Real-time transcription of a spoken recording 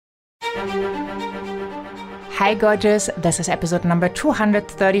Hi, gorgeous. This is episode number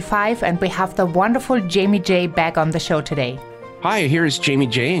 235, and we have the wonderful Jamie J back on the show today. Hi, here is Jamie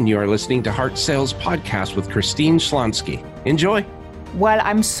J, and you are listening to Heart Sales Podcast with Christine Schlonsky. Enjoy. Well,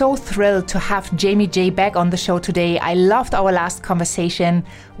 I'm so thrilled to have Jamie J back on the show today. I loved our last conversation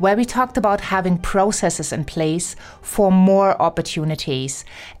where we talked about having processes in place for more opportunities.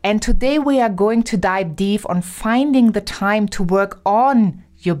 And today we are going to dive deep on finding the time to work on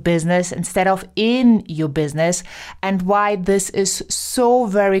your business instead of in your business, and why this is so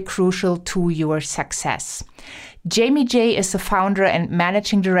very crucial to your success. Jamie J is the founder and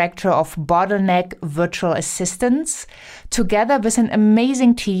managing director of Bottleneck Virtual Assistants. Together with an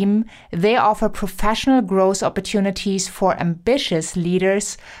amazing team, they offer professional growth opportunities for ambitious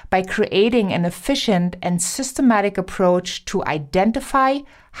leaders by creating an efficient and systematic approach to identify,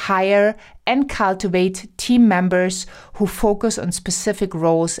 hire, and cultivate team members who focus on specific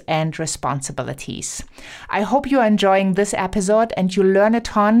roles and responsibilities. I hope you are enjoying this episode and you learn a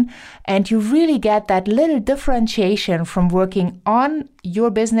ton and you really get that little differentiation from working on your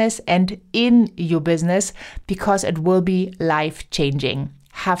business and in your business, because it will be life-changing.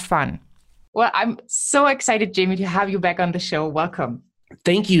 Have fun. Well, I'm so excited, Jamie, to have you back on the show. Welcome.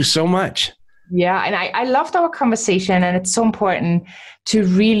 Thank you so much. Yeah, and I loved our conversation, and it's so important to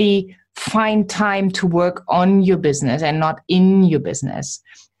really find time to work on your business and not in your business.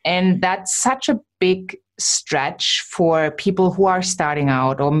 And that's such a big stretch for people who are starting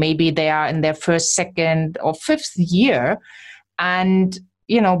out, or maybe they are in their first, second, or fifth year, and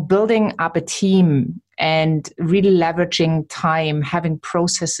building up a team and really leveraging time, having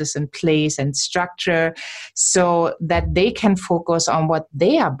processes in place and structure so that they can focus on what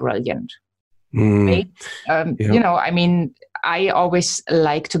they are brilliant. Right? I always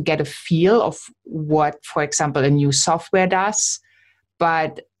like to get a feel of what, for example, a new software does.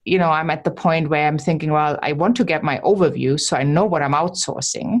 But, I'm at the point where I'm thinking, well, I want to get my overview so I know what I'm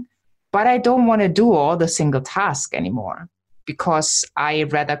outsourcing, but I don't want to do all the single task anymore, because I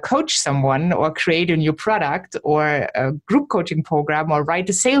rather coach someone or create a new product or a group coaching program or write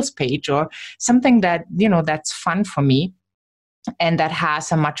a sales page or something that, that's fun for me and that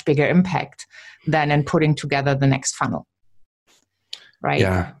has a much bigger impact than in putting together the next funnel.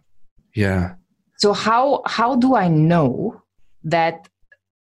 Right? Yeah. So how do I know that,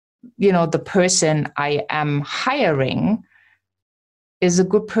 the person I am hiring is a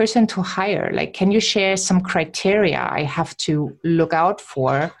good person to hire? Like, can you share some criteria I have to look out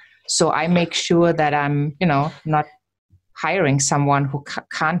for so I make sure that I'm, not hiring someone who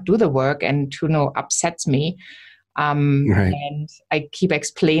can't do the work and who upsets me. Right. And I keep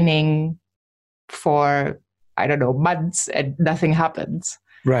explaining for, months and nothing happens.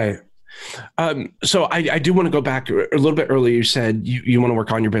 Right. So I do want to go back a little bit earlier. You said you want to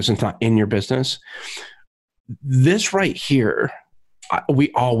work on your business, not in your business. This right here,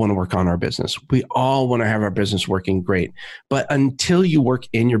 we all want to work on our business. We all want to have our business working great. But until you work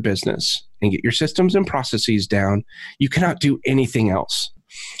in your business and get your systems and processes down, you cannot do anything else.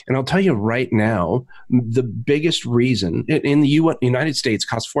 And I'll tell you right now, the biggest reason in the United States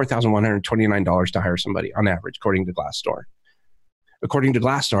costs $4,129 to hire somebody on average, according to Glassdoor. According to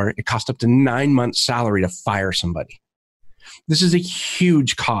Glassdoor, it costs up to 9 months' salary to fire somebody. This is a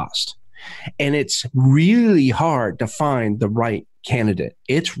huge cost. And it's really hard to find the right candidate.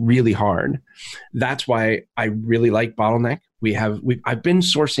 It's really hard. That's why I really like Bottleneck. I've been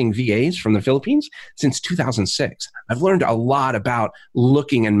sourcing VAs from the Philippines since 2006. I've learned a lot about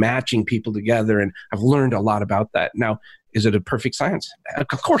looking and matching people together, and I've learned a lot about that. Now, is it a perfect science?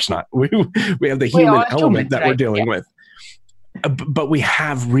 Of course not. We have the human element that we're dealing with. But we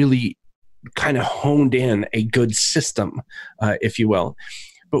have really kind of honed in a good system, if you will.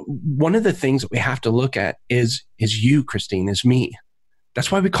 But one of the things that we have to look at is you, Christine, is me. That's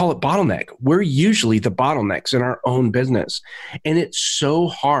why we call it bottleneck. We're usually the bottlenecks in our own business. And it's so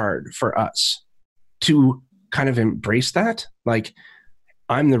hard for us to kind of embrace that. Like,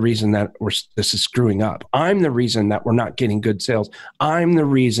 I'm the reason that this is screwing up. I'm the reason that we're not getting good sales. I'm the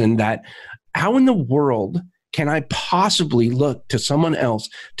reason that, how in the world can I possibly look to someone else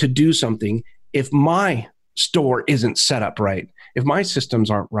to do something if my store isn't set up right, if my systems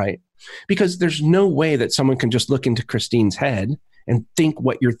aren't right? Because there's no way that someone can just look into Christine's head and think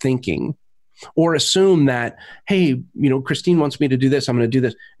what you're thinking, or assume that, hey, Christine wants me to do this, I'm going to do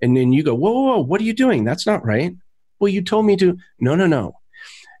this. And then you go, whoa, what are you doing? That's not right. Well, you told me to. No.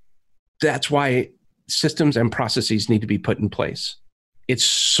 That's why systems and processes need to be put in place. It's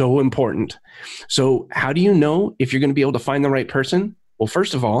so important. So how do you know if you're going to be able to find the right person? Well,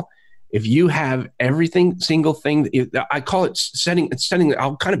 first of all, If you have everything, single thing, I call it setting,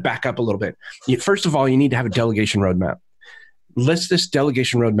 I'll kind of back up a little bit. First of all, you need to have a delegation roadmap. List this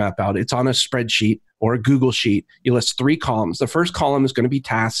delegation roadmap out. It's on a spreadsheet or a Google sheet. You list 3 columns. The first column is going to be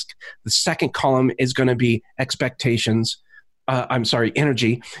task. The second column is going to be energy.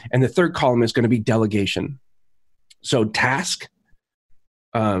 And the third column is going to be delegation. So task,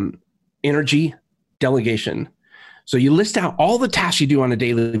 energy, delegation. So you list out all the tasks you do on a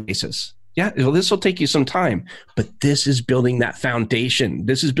daily basis. Yeah, well, this will take you some time, but this is building that foundation.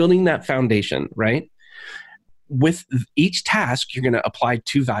 Right? With each task, you're going to apply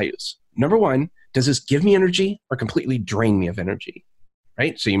 2 values. Number 1, does this give me energy or completely drain me of energy?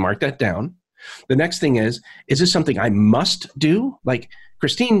 Right? So you mark that down. The next thing is this something I must do? Like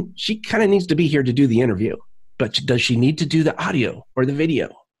Christine, she kind of needs to be here to do the interview, but does she need to do the audio or the video?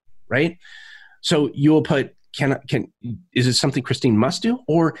 Right? So you will put, is it something Christine must do?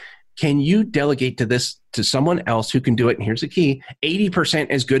 Or can you delegate to someone else who can do it? And here's the key, 80%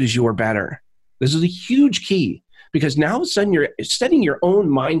 as good as you or better. This is a huge key, because now all of a sudden you're setting your own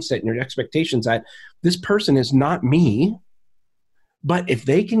mindset and your expectations that this person is not me, but if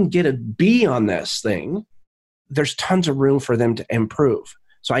they can get a B on this thing, there's tons of room for them to improve.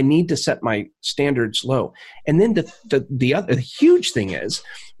 So I need to set my standards low. And then the other huge thing is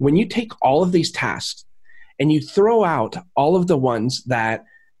when you take all of these tasks and you throw out all of the ones that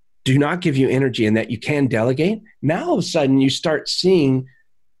do not give you energy and that you can delegate, now all of a sudden you start seeing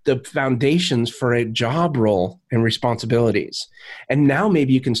the foundations for a job role and responsibilities. And now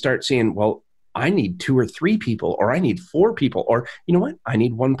maybe you can start seeing, well, I need 2 or 3 people, or I need 4 people, or you know what? I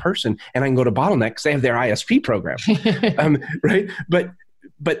need 1 person, and I can go to Bottleneck because they have their ISP program, right? But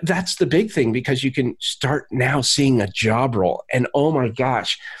that's the big thing, because you can start now seeing a job role. And oh my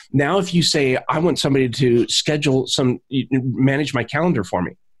gosh, now if you say, I want somebody to manage my calendar for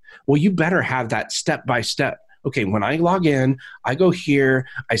me, well, you better have that step by step. Okay, when I log in, I go here,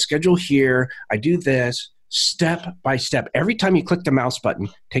 I schedule here, I do this, step by step. Every time you click the mouse button,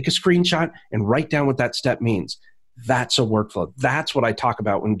 take a screenshot and write down what that step means. That's a workflow. That's what I talk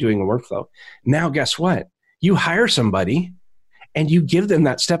about when doing a workflow. Now, guess what? You hire somebody and you give them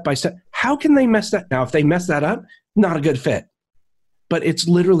that step by step. How can they mess that? Now, if they mess that up, not a good fit. But it's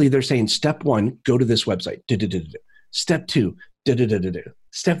literally, they're saying, step 1, go to this website. Step 2,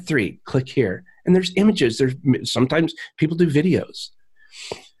 Step 3, click here. And there's images. There's sometimes people do videos.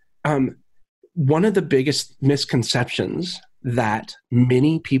 One of the biggest misconceptions that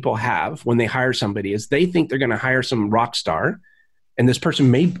many people have when they hire somebody is they think they're going to hire some rock star, and this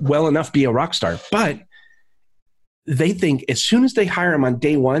person may well enough be a rock star, but they think as soon as they hire them on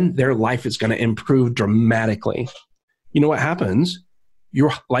day 1, their life is going to improve dramatically. You know what happens?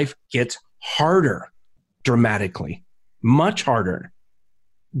 Your life gets harder dramatically, much harder.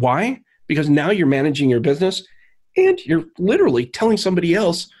 Why? Because now you're managing your business and you're literally telling somebody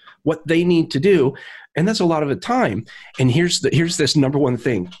else what they need to do. And that's a lot of the time. And here's this number 1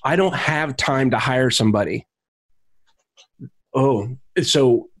 thing. I don't have time to hire somebody. Oh,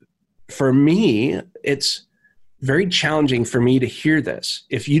 so for me, it's very challenging for me to hear this.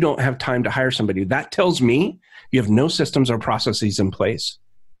 If you don't have time to hire somebody, that tells me you have no systems or processes in place.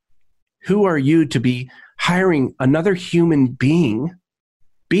 Who are you to be hiring another human being,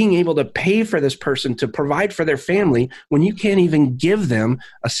 being able to pay for this person to provide for their family when you can't even give them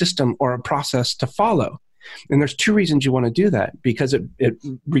a system or a process to follow? And there's 2 reasons you want to do that, because it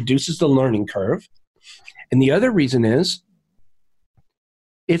reduces the learning curve. And the other reason is,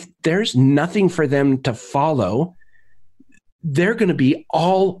 if there's nothing for them to follow, they're going to be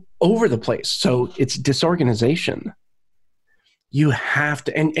all over the place. So it's disorganization. You have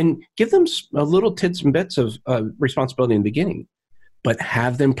to, and give them a little tits and bits of responsibility in the beginning, but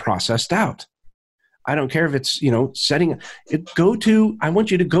have them processed out. I don't care if it's, setting it, I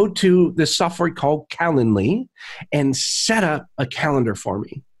want you to go to this software called Calendly and set up a calendar for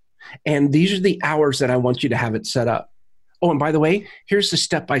me. And these are the hours that I want you to have it set up. Oh, and by the way, here's the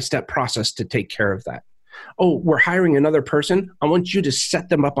step-by-step process to take care of that. Oh, we're hiring another person. I want you to set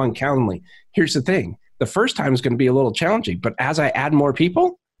them up on Calendly. Here's the thing. The first time is going to be a little challenging, but as I add more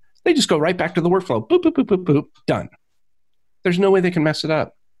people, they just go right back to the workflow. Boop, boop, boop, boop, boop, done. There's no way they can mess it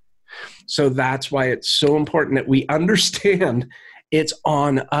up. So that's why it's so important that we understand it's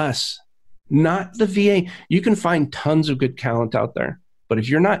on us, not the VA. You can find tons of good talent out there, but if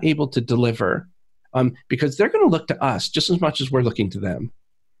you're not able to deliver, because they're going to look to us just as much as we're looking to them.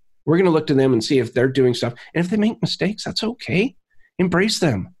 We're going to look to them and see if they're doing stuff. And if they make mistakes, that's okay. Embrace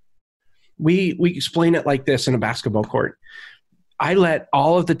them. We explain it like this in a basketball court. I let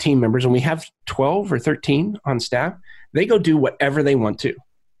all of the team members, and we have 12 or 13 on staff, they go do whatever they want to.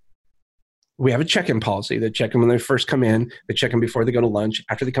 we have a check-in policy. They check in when they first come in, they check in before they go to lunch,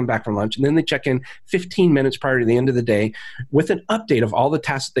 after they come back from lunch, and then they check in 15 minutes prior to the end of the day with an update of all the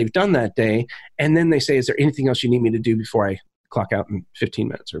tasks that they've done that day. And then they say, is there anything else you need me to do before I clock out in 15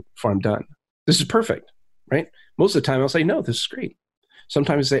 minutes or before I'm done? This is perfect, right? Most of the time I'll say, no, this is great.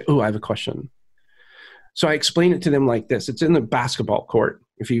 Sometimes they say, oh, I have a question. So I explain it to them like this. It's in the basketball court.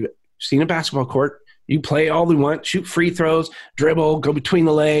 If you've seen a basketball court, you play all you want, shoot free throws, dribble, go between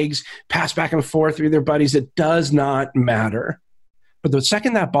the legs, pass back and forth with their buddies. It does not matter. But the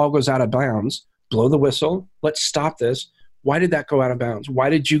second that ball goes out of bounds, blow the whistle. Let's stop this. Why did that go out of bounds? Why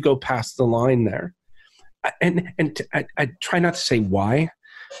did you go past the line there? I try not to say why,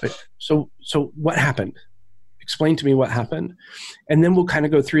 but so what happened? Explain to me what happened. And then we'll kind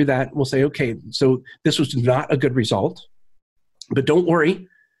of go through that. We'll say, okay, so this was not a good result, but don't worry.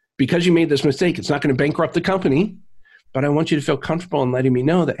 Because you made this mistake, it's not going to bankrupt the company, but I want you to feel comfortable in letting me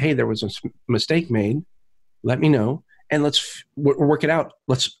know that, hey, there was a mistake made. Let me know, and let's work it out.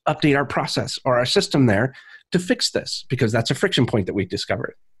 Let's update our process or our system there to fix this, because that's a friction point that we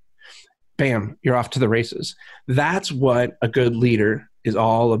discovered. Bam, you're off to the races. That's what a good leader is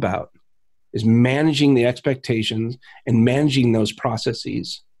all about, is managing the expectations and managing those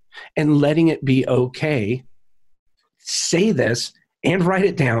processes and letting it be okay. Say this and write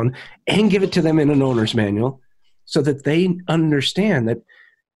it down and give it to them in an owner's manual so that they understand that,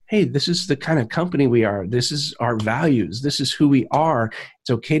 hey, this is the kind of company we are. This is our values. This is who we are. It's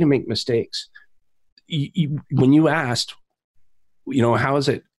okay to make mistakes. When you asked, how is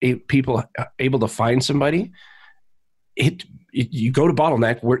it people able to find somebody? You go to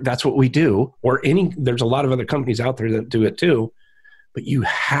Bottleneck, that's what we do, there's a lot of other companies out there that do it too, but you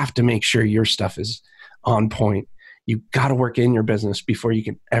have to make sure your stuff is on point. You got to work in your business before you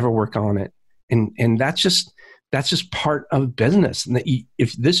can ever work on it. And that's just part of business. And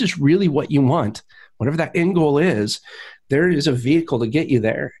if this is really what you want, whatever that end goal is, there is a vehicle to get you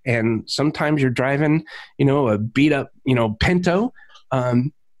there. And sometimes you're driving, a beat up, Pinto.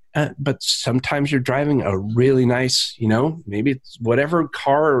 But sometimes you're driving a really nice, maybe it's whatever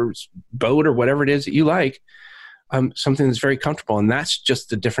car or boat or whatever it is that you like, something that's very comfortable. And that's just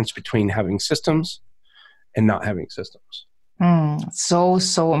the difference between having systems and not having systems.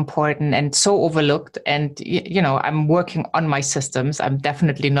 So important and so overlooked. And, I'm working on my systems. I'm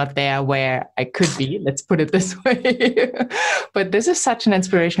definitely not there where I could be. Let's put it this way. But this is such an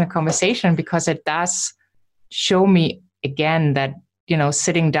inspirational conversation because it does show me again that,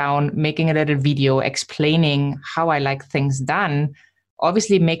 sitting down, making a little video, explaining how I like things done,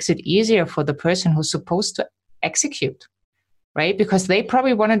 obviously makes it easier for the person who's supposed to execute. Right? Because they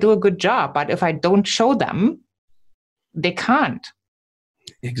probably want to do a good job, but if I don't show them, they can't.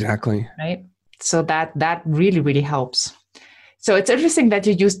 Exactly. Right? So that really, really helps. So it's interesting that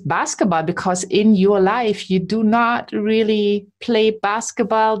you used basketball because in your life, you do not really play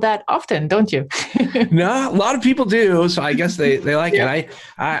basketball that often, don't you? No, a lot of people do. So I guess they like it.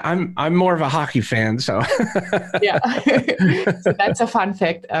 I'm more of a hockey fan. So yeah, so that's a fun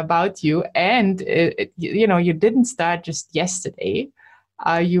fact about you. And you didn't start just yesterday.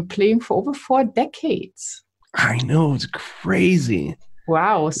 You're playing for over 4 decades. I know, it's crazy.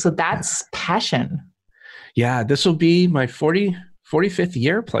 Wow. So that's passion. Yeah, this will be my 45th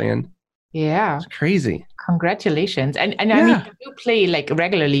year playing. Yeah. It's crazy. Congratulations. And I mean, you play like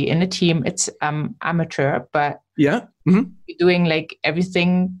regularly in a team. It's amateur, but yeah, mm-hmm. You're doing like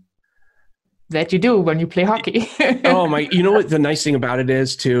everything that you do when you play hockey. Oh my, you know what the nice thing about it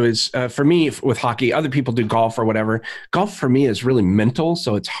is too, is for me with hockey, other people do golf or whatever. Golf for me is really mental.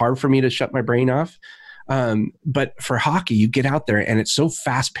 So it's hard for me to shut my brain off. But for hockey, you get out there and it's so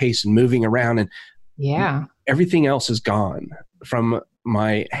fast paced and moving around and everything else is gone from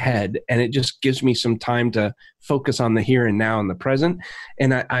my head. And it just gives me some time to focus on the here and now and the present.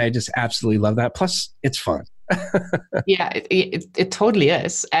 And I just absolutely love that. Plus it's fun. Yeah, it totally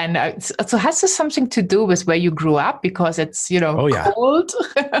is. And so has this something to do with where you grew up? Because it's, cold.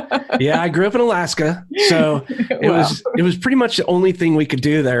 Yeah, I grew up in Alaska. So it was pretty much the only thing we could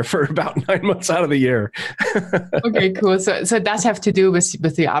do there for about 9 months out of the year. Okay, cool. So it does have to do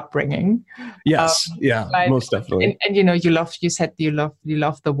with your upbringing. Yes. Most definitely. And you said you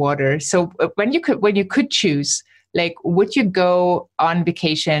love the water. So when you could choose, like, would you go on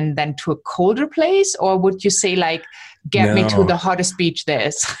vacation then to a colder place, or would you say like, get me to the hottest beach there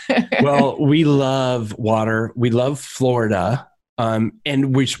is? Well, we love water. We love Florida. And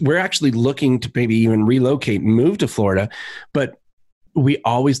we're actually looking to maybe even relocate and move to Florida, but we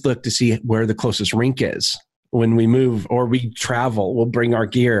always look to see where the closest rink is. when we move or we travel. We'll bring our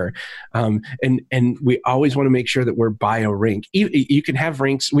gear, and we always want to make sure that we're by a rink. You can have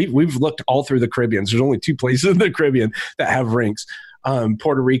rinks. We've looked all through the Caribbean. There's only 2 places in the Caribbean that have rinks,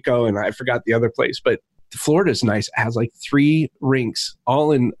 Puerto Rico, and I forgot the other place, but Florida's nice. It has like 3 rinks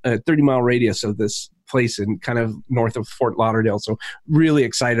all in a 30-mile radius of this place in kind of north of Fort Lauderdale. So really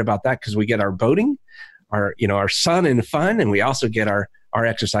excited about that because we get our boating, our sun and fun, and we also get our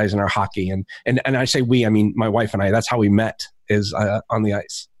exercise and our hockey. And I say we, I mean my wife and I. That's how we met, is on the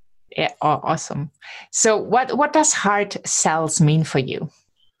ice. Yeah, awesome. So what does hard sells mean for you?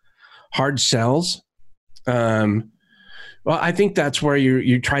 Hard sells. Well, I think that's where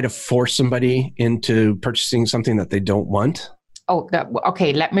you try to force somebody into purchasing something that they don't want. Oh,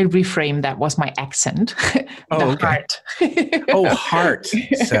 okay. Let me reframe. That was my accent. Heart. Heart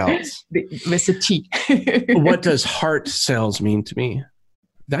sells. With a T. What does heart sells mean to me?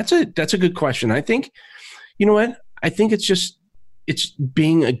 That's a good question. I think, you know what? I think it's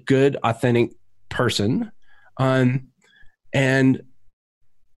being a good, authentic person. And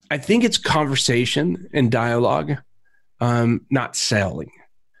I think it's conversation and dialogue. Not selling.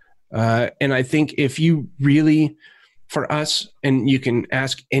 And I think if you really, for us, and you can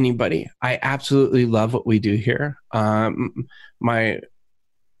ask anybody, I absolutely love what we do here. I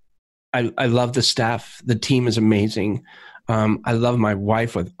love the staff. The team is amazing. I love my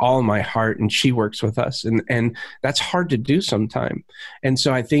wife with all my heart, and she works with us, and that's hard to do sometime. And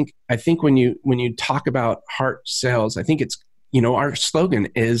so I think when you talk about heart sales, I think it's, our slogan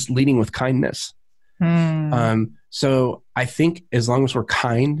is leading with kindness. So I think as long as we're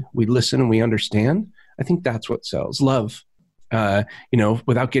kind, we listen and we understand, I think that's what sells. Love,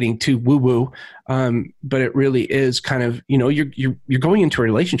 without getting too woo-woo. But it really is kind of, you're going into a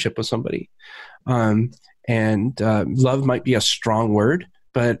relationship with somebody. And love might be a strong word,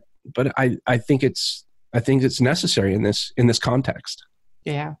 but I think it's necessary in this context.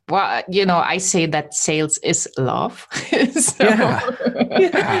 Yeah. Well, I say that sales is love. So, yeah.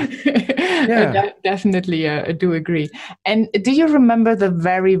 I definitely do agree. And do you remember the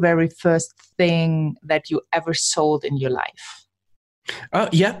very, very first thing that you ever sold in your life?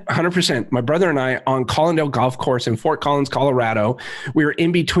 Yeah, 100%. My brother and I on Collindale Golf Course in Fort Collins, Colorado, we were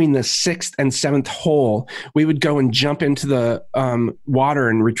in between the 6th and 7th hole. We would go and jump into the water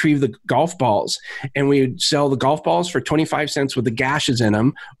and retrieve the golf balls. And we would sell the golf balls for 25 cents with the gashes in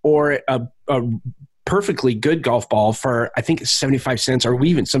them, or a perfectly good golf ball for, I think, 75 cents, or we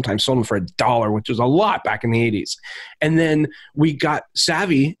even sometimes sold them for $1, which was a lot back in the 80s. And then we got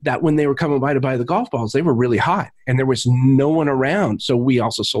savvy that when they were coming by to buy the golf balls, they were really hot and there was no one around. So we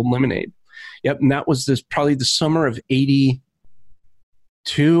also sold lemonade. Yep. And that was probably the summer of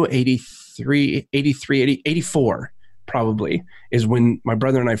 82, 83, 84 probably is when my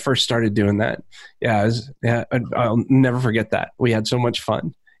brother and I first started doing that. Yeah. I'll never forget that. We had so much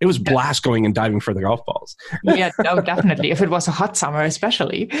fun. It was blast going and diving for the golf balls. Yeah, no, definitely. If it was a hot summer,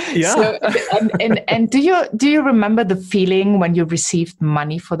 especially. Yeah. So, and do you remember the feeling when you received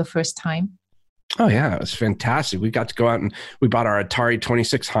money for the first time? Oh yeah, it was fantastic. We got to go out and we bought our Atari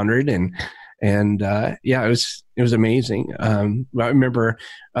 2600 and yeah, it was amazing. I remember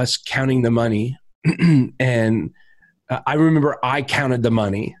us counting the money, and I remember I counted the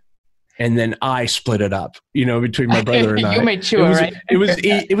money. And then I split it up, between my brother and I. You made sure, right?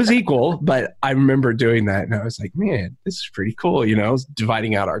 It was equal, but I remember doing that, and I was like, "Man, this is pretty cool."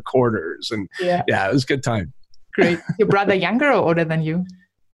 Dividing out our quarters, and yeah, it was a good time. Great. Your brother younger or older than you?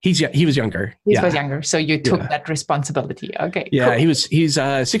 He was younger. He was younger, so you took that responsibility. Okay. Yeah, cool. He's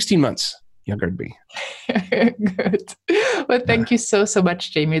 16 months younger than me. Good. Well, thank you so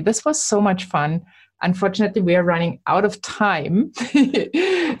much, Jamie. This was so much fun. Unfortunately, we are running out of time.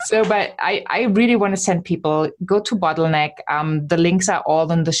 But I really want to send people, go to Bottleneck. The links are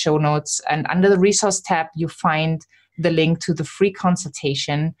all in the show notes. And under the resource tab, you find the link to the free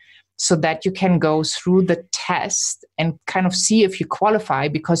consultation so that you can go through the test and kind of see if you qualify,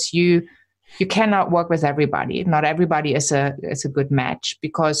 because you cannot work with everybody. Not everybody is a good match,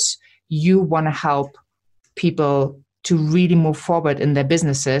 because you want to help people to really move forward in their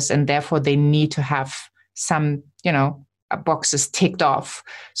businesses, and therefore they need to have some, boxes ticked off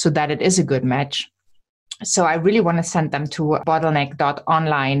so that it is a good match. So I really want to send them to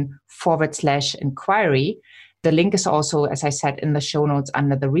bottleneck.online/inquiry. The link is also, as I said, in the show notes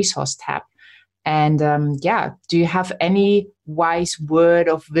under the resource tab. And do you have any wise word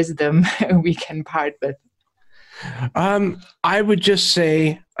of wisdom we can part with? I would just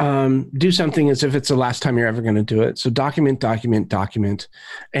say, do something as if it's the last time you're ever going to do it. So document.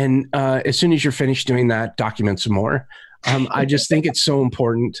 And as soon as you're finished doing that, document some more. I just think it's so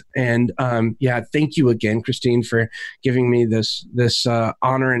important. And thank you again, Christine, for giving me this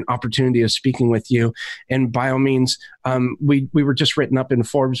honor and opportunity of speaking with you. And by all means, we were just written up in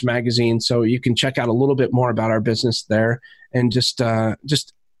Forbes magazine, so you can check out a little bit more about our business there. And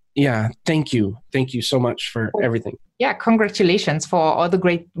thank you. Thank you so much for everything. Yeah, congratulations for all the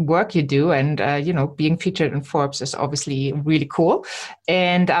great work you do. And, being featured in Forbes is obviously really cool.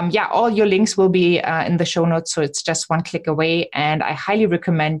 And all your links will be in the show notes. So it's just one click away. And I highly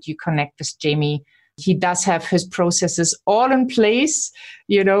recommend you connect with Jamie. He does have his processes all in place.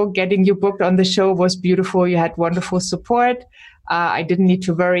 Getting you booked on the show was beautiful. You had wonderful support. I didn't need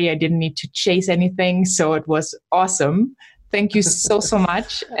to worry. I didn't need to chase anything. So it was awesome. Thank you so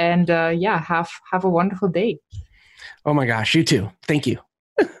much. And have a wonderful day. Oh my gosh, you too. Thank you.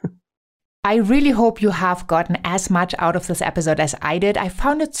 I really hope you have gotten as much out of this episode as I did. I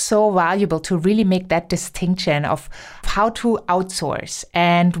found it so valuable to really make that distinction of how to outsource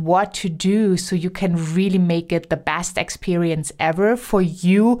and what to do so you can really make it the best experience ever for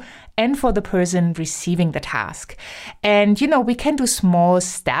you and for the person receiving the task. And, we can do small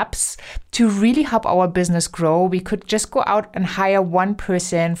steps to really help our business grow. We could just go out and hire one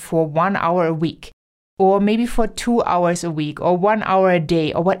person for 1 hour a week, or maybe for 2 hours a week, or 1 hour a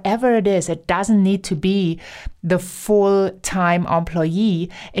day, or whatever it is. It doesn't need to be the full-time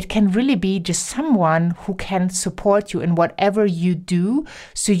employee. It can really be just someone who can support you in whatever you do,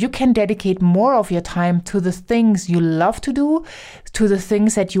 so you can dedicate more of your time to the things you love to do, to the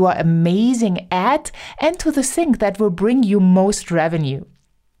things that you are amazing at, and to the things that will bring you most revenue.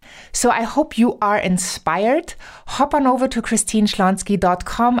 So I hope you are inspired. Hop on over to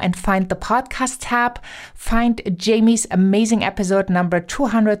christineschlonski.com and find the podcast tab. Find Jamie's amazing episode number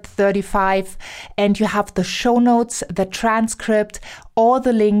 235. And you have the show notes, the transcript, all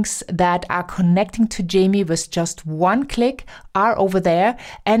the links that are connecting to Jamie with just one click are over there.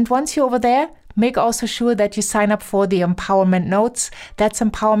 And once you're over there, make also sure that you sign up for the empowerment notes. That's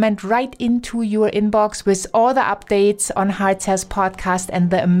empowerment right into your inbox with all the updates on Hard Sales Podcast and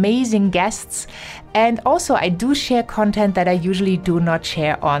the amazing guests. And also, I do share content that I usually do not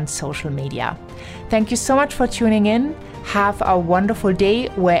share on social media. Thank you so much for tuning in. Have a wonderful day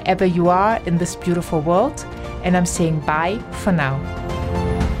wherever you are in this beautiful world. And I'm saying bye for now.